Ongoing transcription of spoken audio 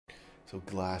So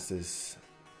glasses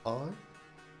on,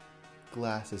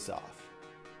 glasses off.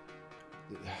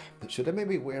 Should I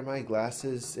maybe wear my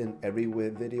glasses in every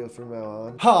video from now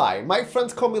on? Hi, my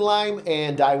friends call me Lime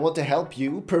and I want to help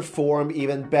you perform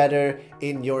even better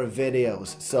in your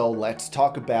videos. So let's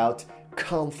talk about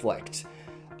conflict.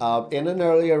 In an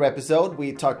earlier episode,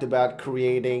 we talked about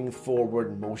creating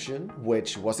forward motion,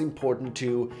 which was important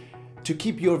to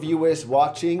keep your viewers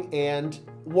watching, and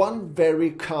one very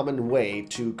common way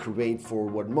to create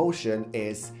forward motion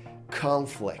is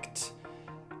conflict.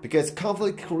 Because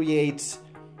conflict creates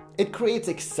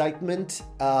excitement.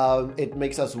 It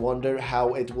makes us wonder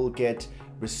how it will get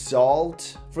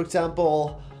resolved. For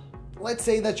example, let's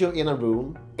say that you're in a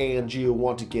room and you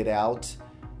want to get out.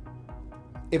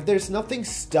 If there's nothing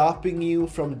stopping you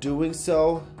from doing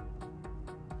so,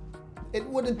 it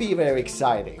wouldn't be very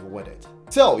exciting, would it?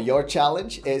 So your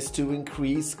challenge is to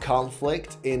increase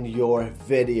conflict in your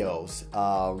videos.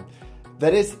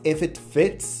 That is, if it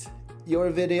fits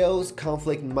your videos,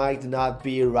 conflict might not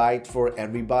be right for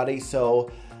everybody.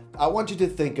 So I want you to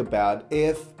think about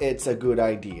if it's a good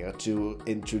idea to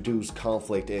introduce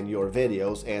conflict in your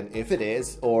videos, and if it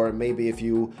is, or maybe if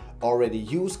you already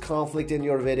use conflict in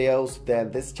your videos,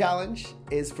 then this challenge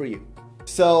is for you.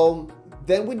 So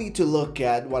then we need to look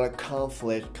at what a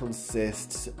conflict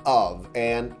consists of.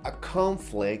 And a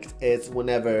conflict is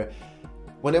whenever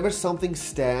something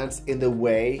stands in the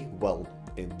way, well,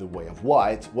 in the way of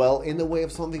what? Well, in the way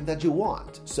of something that you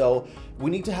want. So we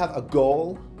need to have a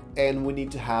goal and we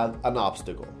need to have an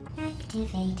obstacle.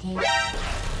 Activated.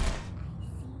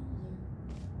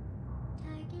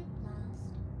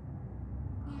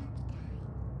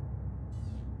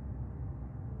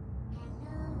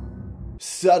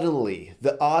 Suddenly,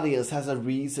 the audience has a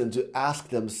reason to ask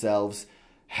themselves,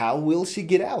 how will she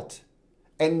get out?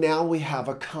 And now we have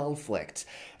a conflict.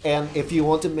 And if you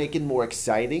want to make it more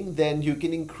exciting, then you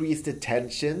can increase the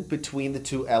tension between the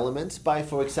two elements by,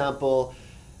 for example,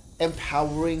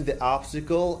 empowering the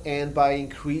obstacle and by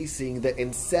increasing the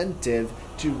incentive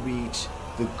to reach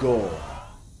the goal.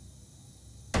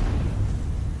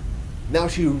 Now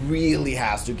she really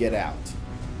has to get out.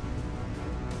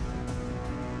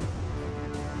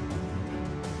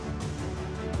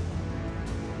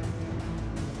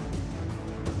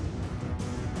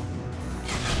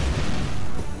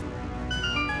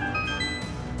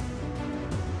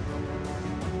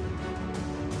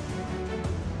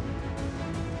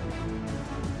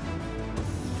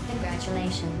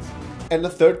 Congratulations. And the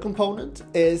third component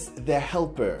is the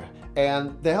helper.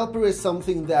 And the helper is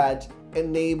something that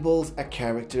enables a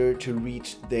character to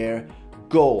reach their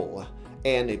goal.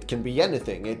 And it can be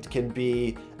anything. It can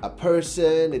be a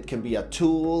person, it can be a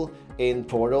tool. In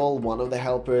Portal, one of the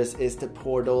helpers is the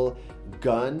portal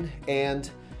gun. And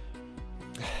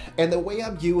the way I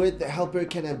view it, the helper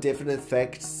can have different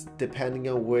effects depending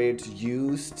on where it's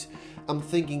used. I'm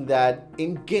thinking that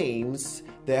in games,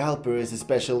 the helper is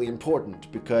especially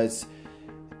important because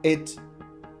it's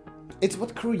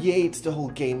what creates the whole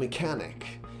game mechanic,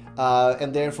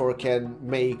 and therefore can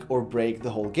make or break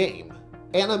the whole game.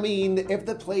 And I mean, if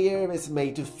the player is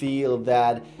made to feel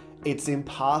that it's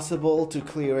impossible to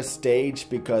clear a stage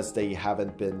because they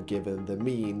haven't been given the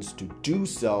means to do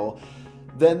so,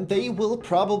 then they will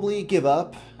probably give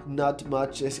up. Not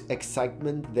much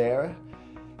excitement there.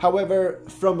 However,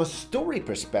 from a story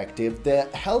perspective, the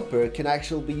helper can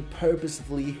actually be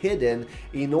purposefully hidden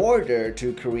in order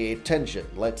to create tension.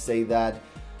 Let's say that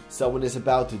someone is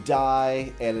about to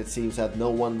die and it seems that no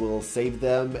one will save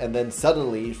them, and then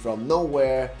suddenly, from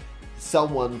nowhere,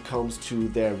 someone comes to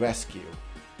their rescue.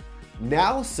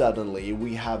 Now suddenly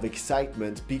we have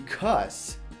excitement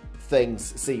because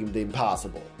things seemed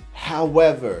impossible.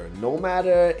 However, no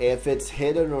matter if it's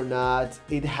hidden or not,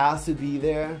 it has to be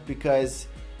there because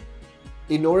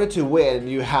in order to win,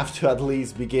 you have to at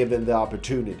least be given the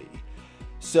opportunity.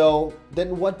 So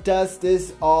then what does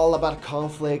this all about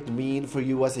conflict mean for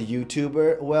you as a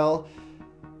YouTuber? Well,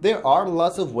 there are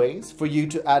lots of ways for you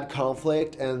to add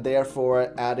conflict and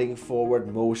therefore adding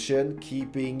forward motion,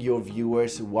 keeping your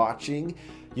viewers watching.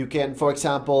 You can, for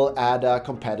example, add a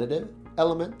competitive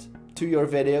element to your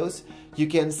videos. You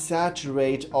can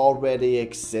saturate already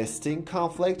existing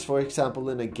conflict, for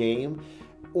example, in a game.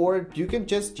 Or you can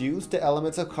just use the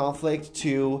elements of conflict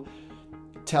to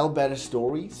tell better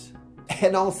stories.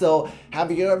 And also,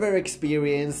 have you ever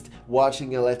experienced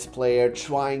watching a Let's Player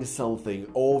trying something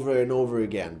over and over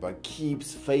again, but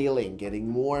keeps failing, getting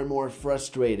more and more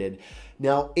frustrated?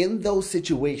 Now, in those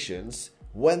situations,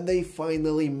 when they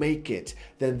finally make it,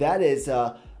 then that is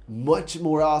a much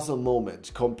more awesome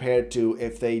moment compared to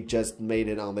if they just made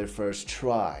it on their first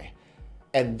try.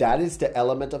 And that is the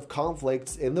element of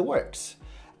conflicts in the works.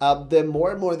 The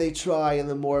more and more they try and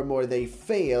the more and more they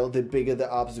fail, the bigger the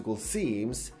obstacle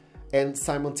seems. And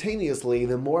simultaneously,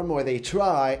 the more and more they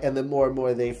try and the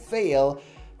more they fail,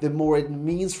 the more it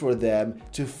means for them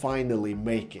to finally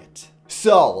make it.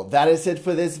 So, that is it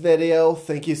for this video.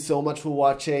 Thank you so much for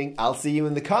watching. I'll see you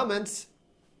in the comments.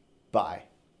 Bye.